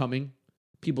downturn was coming.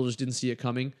 People just didn't see it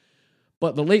coming.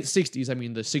 But the late 60s, I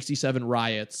mean, the 67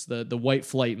 riots, the white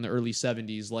flight in the early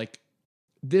 70s, like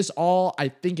this all, I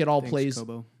think it all plays.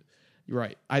 Kobo.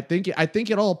 Right. I think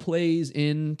it all plays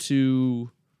into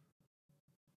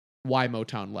why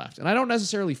Motown left. And I don't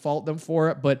necessarily fault them for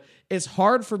it, but it's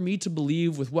hard for me to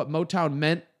believe with what Motown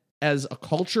meant as a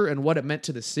culture and what it meant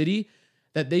to the city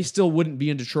that they still wouldn't be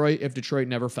in Detroit if Detroit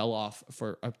never fell off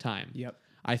for a time. Yep.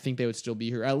 I think they would still be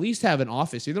here. At least have an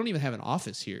office. They don't even have an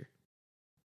office here.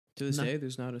 To this day,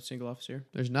 there's not a single office here.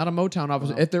 There's not a Motown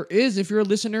office. Wow. If there is, if you're a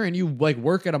listener and you like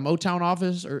work at a Motown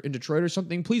office or in Detroit or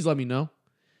something, please let me know.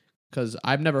 Because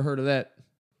I've never heard of that.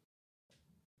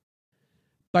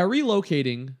 By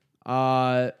relocating,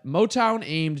 Motown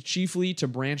aimed chiefly to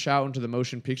branch out into the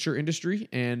motion picture industry,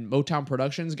 and Motown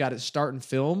Productions got its start in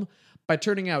film by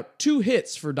turning out 2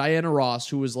 hits for Diana Ross,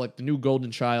 who was like the new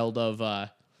golden child of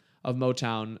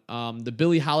Motown. The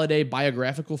Billie Holiday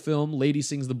biographical film, Lady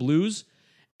Sings the Blues,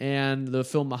 and the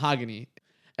film Mahogany.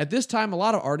 At this time, a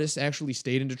lot of artists actually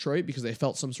stayed in Detroit because they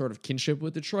felt some sort of kinship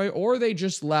with Detroit, or they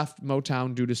just left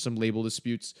Motown due to some label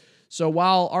disputes. So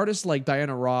while artists like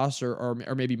Diana Ross or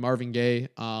maybe Marvin Gaye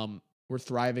were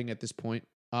thriving at this point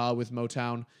with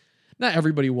Motown, not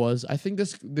everybody was. I think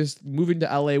this moving to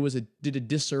LA did a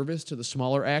disservice to the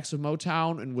smaller acts of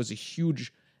Motown and was a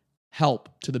huge help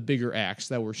to the bigger acts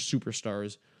that were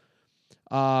superstars.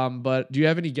 But do you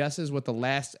have any guesses what the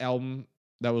last album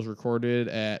that was recorded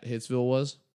at Hitsville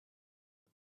was?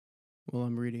 Well,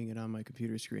 I'm reading it on my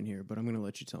computer screen here, but I'm going to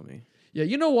let you tell me. Yeah,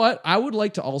 you know what? I would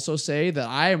like to also say that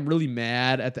I am really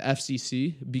mad at the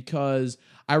FCC because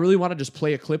I really want to just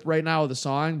play a clip right now of the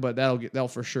song, but that'll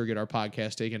for sure get our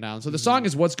podcast taken down. So the song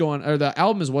is the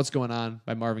album is What's Going On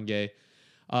by Marvin Gaye.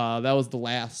 That was the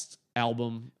last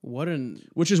album,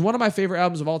 which is one of my favorite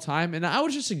albums of all time. And I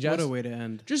would just suggest, what a way to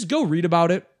end. Just go read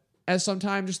about it as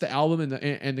sometime. Just the album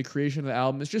and the creation of the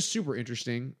album. It's just super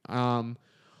interesting.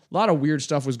 A lot of weird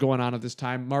stuff was going on at this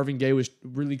time. Marvin Gaye was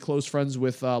really close friends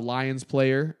with a Lions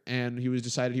player, and he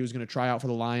decided he was going to try out for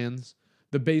the Lions.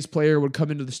 The bass player would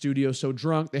come into the studio so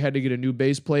drunk they had to get a new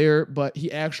bass player, but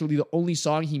the only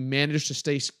song he managed to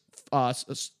stay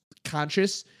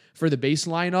conscious for the bass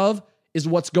line of is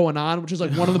What's Going On, which is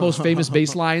like one of the most famous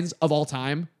bass lines of all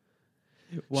time.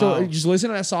 Wow. So just listen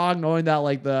to that song knowing that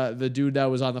like the dude that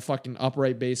was on the fucking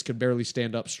upright bass could barely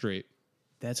stand up straight.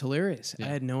 That's hilarious. Yeah. I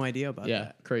had no idea about that.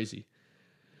 Yeah, crazy.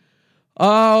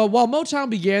 While Motown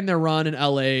began their run in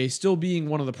LA, still being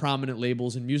one of the prominent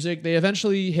labels in music, they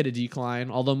eventually hit a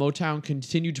decline, although Motown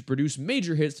continued to produce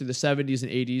major hits through the 70s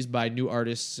and 80s by new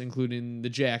artists, including the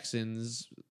Jacksons,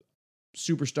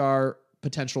 superstar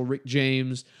potential Rick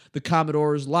James, the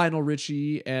Commodores, Lionel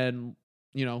Richie, and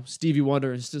Stevie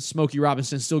Wonder and Smokey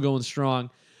Robinson still going strong.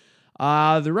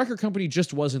 The record company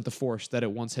just wasn't the force that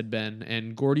it once had been,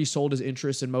 and Gordy sold his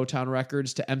interest in Motown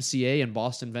Records to MCA and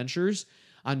Boston Ventures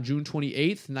on June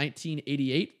 28th,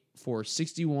 1988 for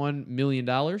 $61 million.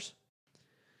 In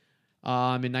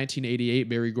 1988,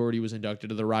 Berry Gordy was inducted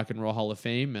to the Rock and Roll Hall of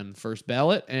Fame and first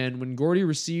ballot, and when Gordy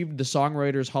received the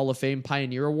Songwriters Hall of Fame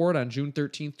Pioneer Award on June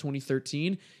 13th,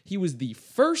 2013, he was the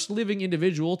first living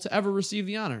individual to ever receive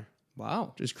the honor.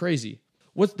 Wow. Which is crazy.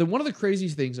 One of the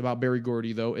craziest things about Berry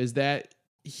Gordy, though, is that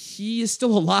he is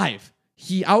still alive.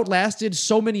 He outlasted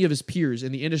so many of his peers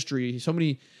in the industry, so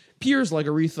many peers like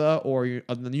Aretha or,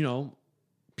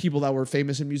 people that were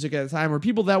famous in music at the time, or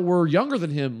people that were younger than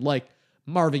him, like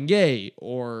Marvin Gaye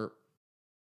or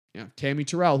Tammy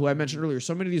Terrell, who I mentioned earlier.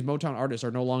 So many of these Motown artists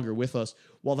are no longer with us,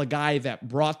 while the guy that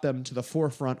brought them to the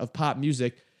forefront of pop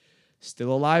music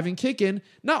still alive and kicking.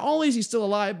 Not only is he still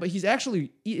alive, but he's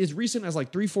actually, as recent as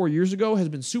like 3-4 years ago, has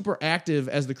been super active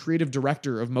as the creative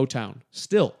director of Motown.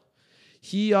 Still.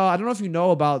 He, I don't know if you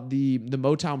know about the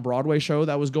Motown Broadway show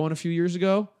that was going a few years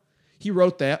ago. He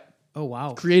wrote that. Oh,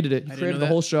 wow. Created it. He created the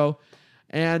whole show.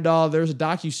 And there's a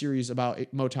docuseries about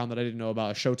Motown that I didn't know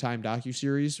about, a Showtime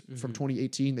docuseries from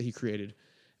 2018 that he created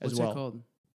as well. What's it called?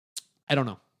 I don't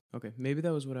know. Okay, maybe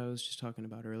that was what I was just talking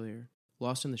about earlier.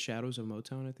 Lost in the Shadows of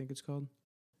Motown, I think it's called.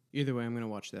 Either way, I'm going to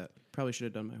watch that. Probably should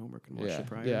have done my homework and watched it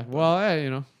prior. Yeah, well, What are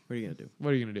you going to do?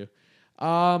 What are you going to do?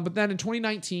 But then in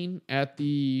 2019, at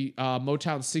the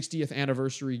Motown 60th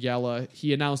anniversary gala,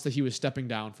 he announced that he was stepping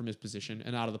down from his position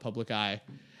and out of the public eye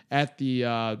at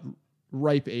the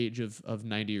ripe age of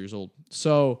 90 years old.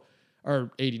 So,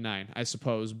 or 89, I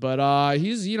suppose. But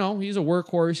he's a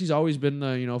workhorse. He's always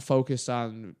been, focused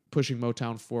on pushing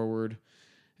Motown forward.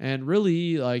 And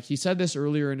really, like he said this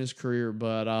earlier in his career,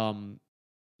 but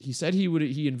he said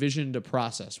he envisioned a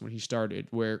process when he started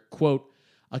where, quote,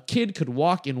 a kid could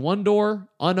walk in one door,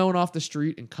 unknown off the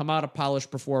street, and come out a polished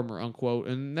performer, unquote.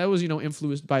 And that was,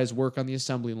 influenced by his work on the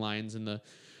assembly lines and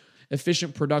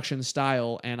efficient production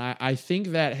style. And I think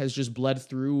that has just bled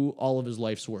through all of his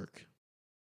life's work.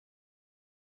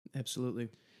 Absolutely.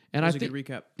 And that was I a think, good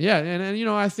recap. yeah, and you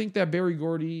know, I think that Berry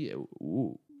Gordy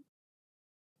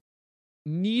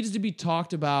needs to be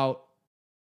talked about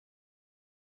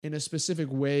in a specific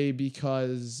way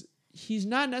because he's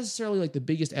not necessarily like the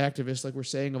biggest activist, like we're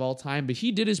saying, of all time, but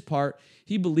he did his part.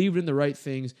 He believed in the right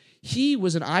things. He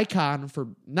was an icon for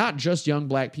not just young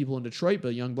black people in Detroit,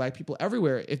 but young black people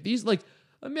everywhere. If these, like,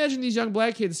 imagine these young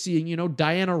black kids seeing, you know,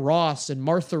 Diana Ross and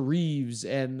Martha Reeves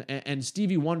and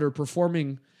Stevie Wonder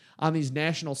performing on these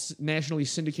nationally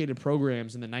syndicated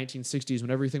programs in the 1960s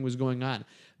when everything was going on.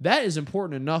 That is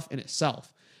important enough in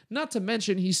itself. Not to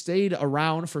mention, he stayed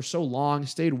around for so long,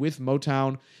 stayed with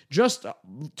Motown. Just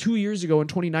 2 years ago in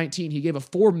 2019, he gave a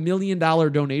 $4 million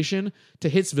donation to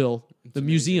Hitsville, the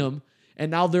museum. And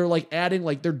now they're like adding,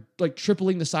 like they're like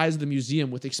tripling the size of the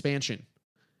museum with expansion.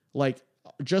 Like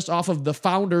just off of the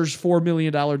founder's $4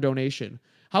 million donation.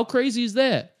 How crazy is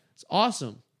that? It's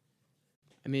awesome.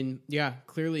 I mean, yeah,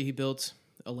 clearly he built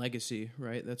a legacy,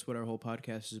 right? That's what our whole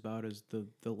podcast is about, is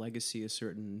the legacy a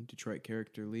certain Detroit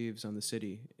character leaves on the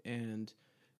city. And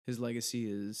his legacy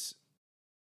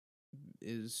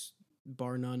is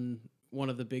bar none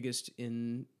one of the biggest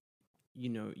in, you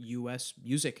know, U.S.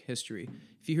 music history.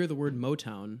 If you hear the word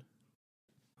Motown,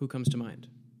 who comes to mind?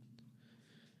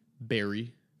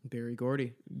 Berry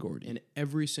Gordy. Gordy. And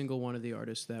every single one of the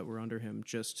artists that were under him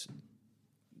just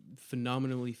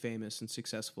phenomenally famous and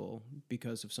successful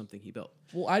because of something he built.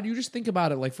 Well, you just think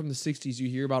about it, like from the 60s, you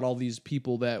hear about all these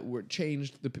people that were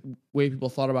changed the way people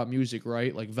thought about music,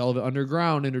 right? Like Velvet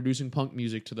Underground introducing punk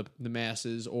music to the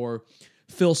masses, or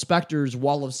Phil Spector's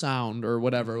Wall of Sound or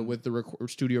whatever with the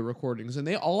studio recordings. And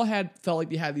they all felt like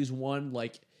they had these one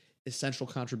like essential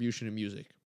contribution in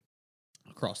music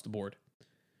across the board.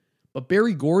 But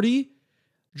Berry Gordy,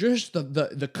 just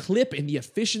the clip and the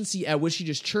efficiency at which he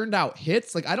just churned out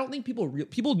hits. Like, I don't think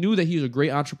people knew that he was a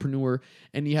great entrepreneur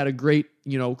and he had a great,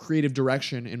 you know, creative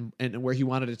direction and where he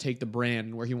wanted to take the brand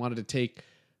and where he wanted to take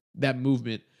that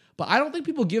movement. But I don't think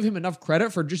people give him enough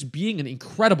credit for just being an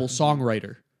incredible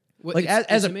songwriter. Well, like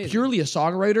as amazing. Purely a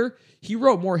songwriter, he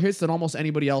wrote more hits than almost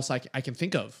anybody else I can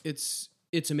think of.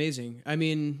 It's amazing. I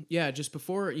mean, yeah, just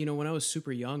before, you know, when I was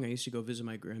super young, I used to go visit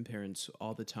my grandparents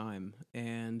all the time.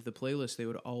 And the playlist they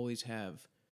would always have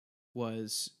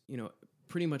was, you know,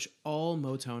 pretty much all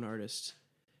Motown artists.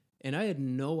 And I had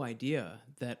no idea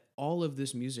that all of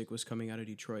this music was coming out of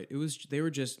Detroit. They were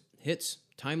just hits,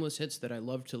 timeless hits that I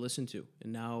loved to listen to.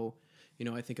 And now, you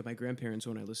know, I think of my grandparents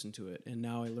when I listen to it. And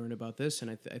now I learn about this,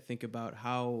 and I think about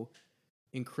how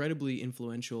incredibly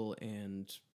influential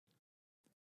and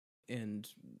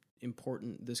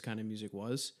important this kind of music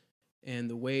was, and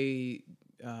the way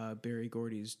Berry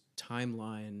Gordy's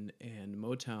timeline and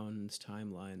Motown's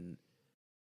timeline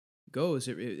goes,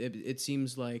 it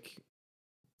seems like,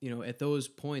 you know, at those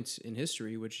points in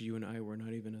history, which you and I were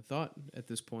not even a thought at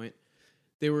this point,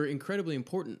 they were incredibly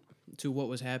important to what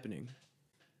was happening.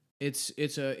 It's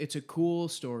a cool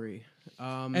story,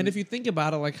 and if you think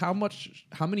about it, like how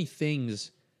many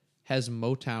things has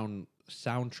Motown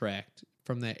soundtracked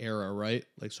from that era, right?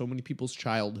 Like so many people's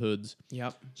childhoods.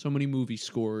 Yep. So many movie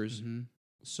scores. Mm-hmm.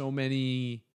 So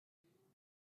many.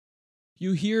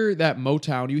 You hear that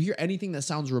Motown. You hear anything that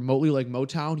sounds remotely like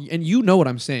Motown, and you know what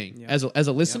I'm saying. Yep. As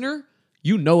a listener,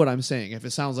 you know what I'm saying if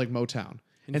it sounds like Motown.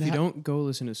 And if you don't, go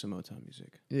listen to some Motown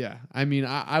music. Yeah, I mean,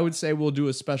 I would say we'll do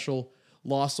a special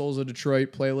Lost Souls of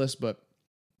Detroit playlist, but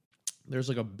there's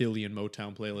like a billion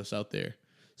Motown playlists out there.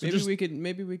 So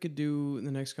maybe we could do the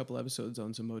next couple episodes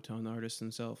on some Motown artists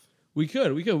themselves. We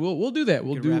could. We'll do that.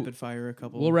 We'll do rapid fire a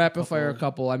couple. We'll rapid fire a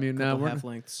couple. I mean, we're half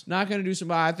lengths. Not gonna do some.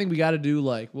 I think we got to do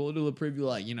we'll do a preview.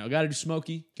 Like, you know, got to do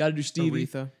Smokey. Got to do Stevie.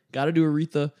 Got to do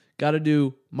Aretha. Got to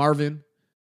do Marvin.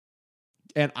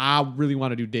 And I really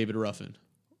want to do David Ruffin.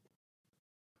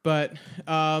 But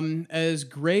as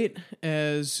great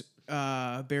as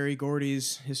Berry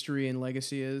Gordy's history and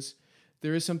legacy is,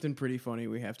 there is something pretty funny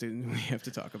we have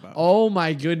to talk about. Oh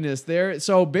my goodness!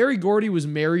 So Berry Gordy was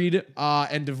married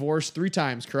and divorced 3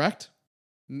 times, correct?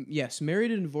 Yes,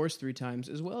 married and divorced 3 times,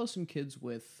 as well as some kids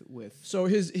with. So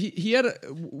he had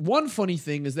one funny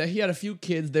thing is that he had a few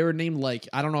kids. They were named like,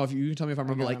 I don't know if you can tell me if I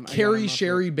remember, like Carrie,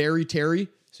 Sherry, Barry, Terry.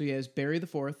 So he has Barry the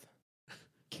Fourth,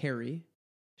 Carrie,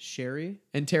 Sherry,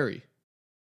 and Terry.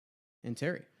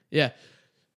 Yeah.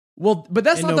 Well, but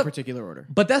that's in not no particular order.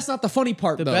 But that's not the funny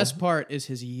part. The best part is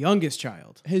his youngest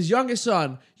child, his youngest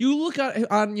son. You look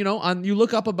you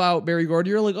look up about Berry Gordy.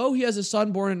 You're like, oh, he has a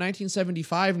son born in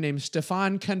 1975 named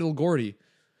Stefan Kendall Gordy.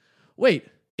 Wait,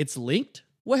 it's linked?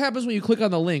 What happens when you click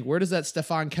on the link? Where does that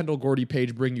Stefan Kendall Gordy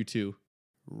page bring you to?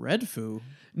 Red Foo.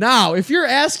 Now, if you're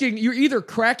asking, you're either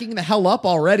cracking the hell up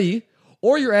already,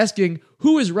 or you're asking,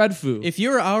 who is Red Foo? If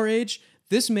you're our age,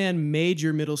 this man made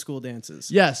your middle school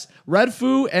dances. Yes, Red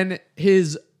Foo and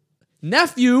his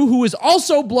nephew, who is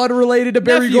also blood related to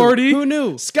Berry Gordy. Who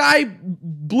knew? Sky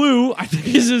Blue, I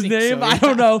think is his name. so, I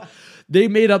don't know. They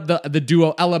made up the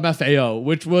duo LMFAO,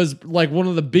 which was like one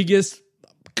of the biggest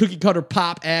cookie cutter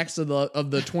pop acts of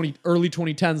the early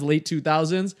 2010s, late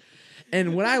 2000s.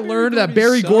 And when I learned that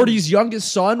Berry Gordy's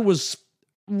youngest son was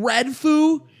Red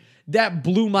Foo, that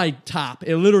blew my top.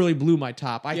 It literally blew my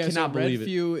top. I cannot believe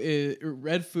it.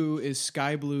 Red Foo is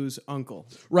Sky Blue's uncle.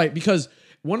 Right, because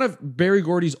one of Berry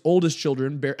Gordy's oldest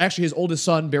children, actually his oldest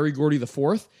son, Berry Gordy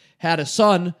IV, had a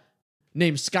son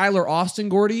named Skylar Austin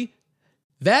Gordy.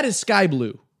 That is Sky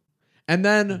Blue. And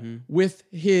then with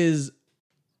his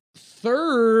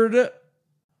third,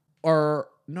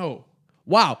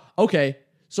 okay.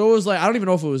 So it was like, I don't even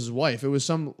know if it was his wife. It was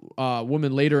some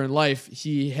woman later in life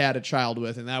he had a child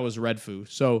with, and that was Red Foo.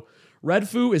 So Red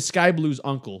Foo is Sky Blue's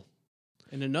uncle.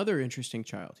 And another interesting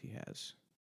child he has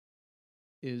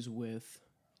is with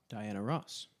Diana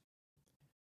Ross.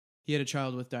 He had a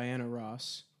child with Diana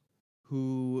Ross,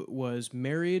 who was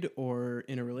married or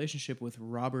in a relationship with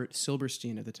Robert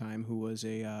Silberstein at the time, who was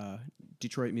a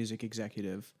Detroit music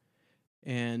executive.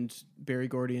 And Berry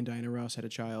Gordy and Diana Ross had a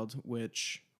child,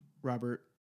 which Robert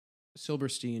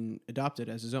Silberstein adopted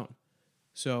as his own.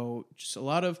 So just a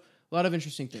lot of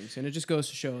interesting things, and it just goes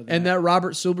to show that. And that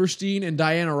Robert Silberstein and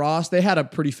Diana Ross, they had a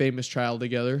pretty famous child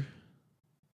together.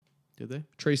 Did they?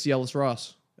 Tracy Ellis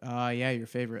Ross. Yeah, your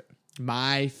favorite.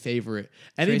 My favorite.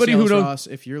 Anybody who knows, Ross,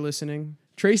 if you're listening,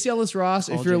 Tracy Ellis Ross,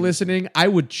 if you're listening, I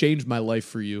would change my life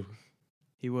for you.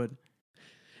 He would.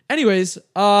 Anyways,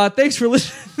 thanks for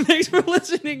listening. Thanks for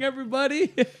listening,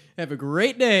 everybody. Have a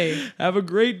great day. Have a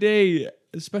great day,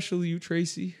 especially you,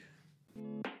 Tracy.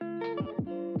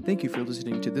 Thank you for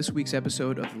listening to this week's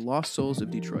episode of The Lost Souls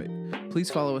of Detroit. Please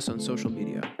follow us on social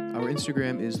media. Our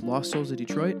Instagram is Lost Souls of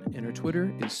Detroit, and our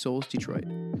Twitter is Souls Detroit.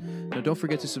 Now, don't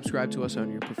forget to subscribe to us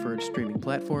on your preferred streaming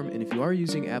platform, and if you are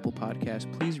using Apple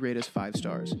Podcasts, please rate us 5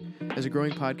 stars. As a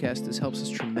growing podcast, this helps us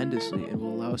tremendously and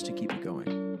will allow us to keep it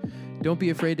going. Don't be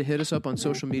afraid to hit us up on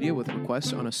social media with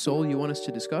requests on a soul you want us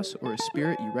to discuss or a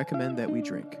spirit you recommend that we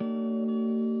drink.